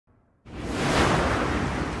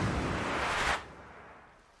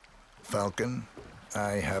Falcon,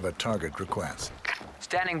 I have a target request.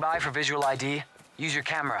 Standing by for visual ID. Use your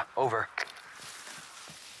camera. Over.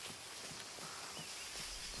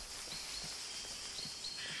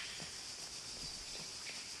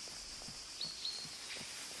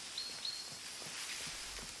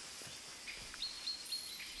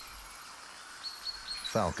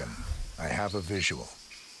 Falcon, I have a visual.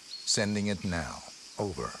 Sending it now.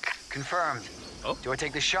 Over. Confirmed. Oh? Do I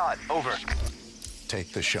take the shot? Over.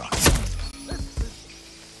 Take the shot.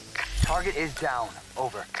 Target is down.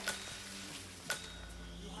 Over. Would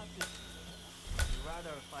you rather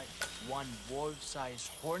fight one wolf-sized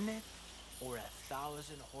hornet or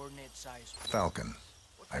 1,000 hornet-sized wolves? Falcon,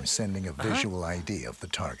 I'm sending a visual ID of the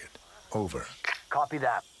target. Over. Copy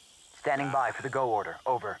that. Standing by for the go order.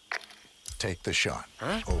 Over. Take the shot.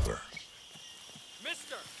 Over.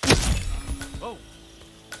 Mister! Whoa.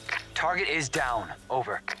 Target is down.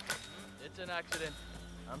 Over. It's an accident.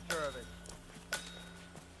 I'm sure of it.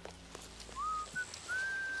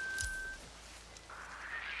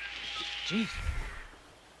 Jeez.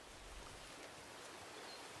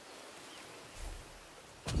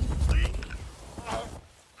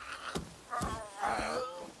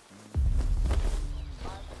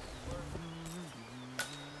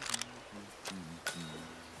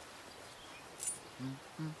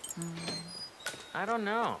 I don't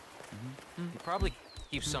know. He probably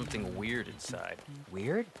keeps something weird inside.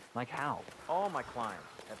 Weird? Like how? All my clients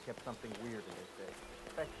have kept something weird in their safe,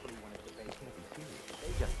 especially when it's a base.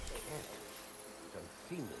 They just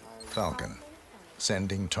can't. Falcon,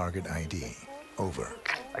 sending target ID. Over.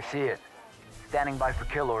 I see it. Standing by for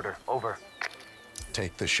kill order. Over.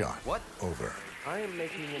 Take the shot. What? Over. I am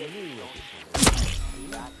making a new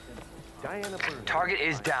Diana Byrne. Target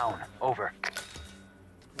is down. Over.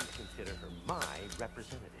 Please consider her my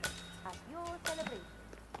representative. At your celebration,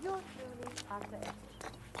 you're truly under effort.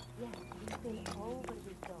 Yes, we've been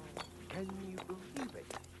overly sorry. Can you believe it?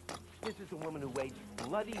 This is a woman who waged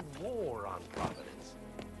bloody war on Providence.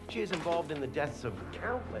 She is involved in the deaths of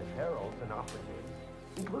countless heralds and operatives,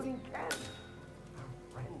 including Ken, our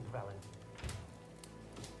friend Valentine.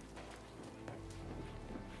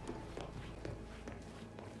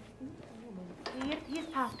 He has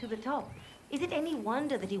passed to the top. Is it any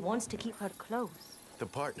wonder that he wants to keep her close? The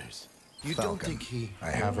partners. You Falcon, don't think he...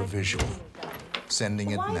 I have a visual.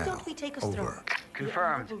 Sending it Why now. don't we take us Over. through?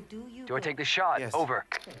 Confirmed. The honorable do you Do I take the shot? Yes. Over.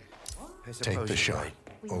 I suppose Take the you're shot. right.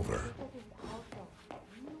 Over.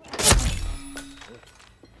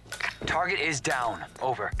 Target is down.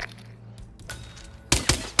 Over.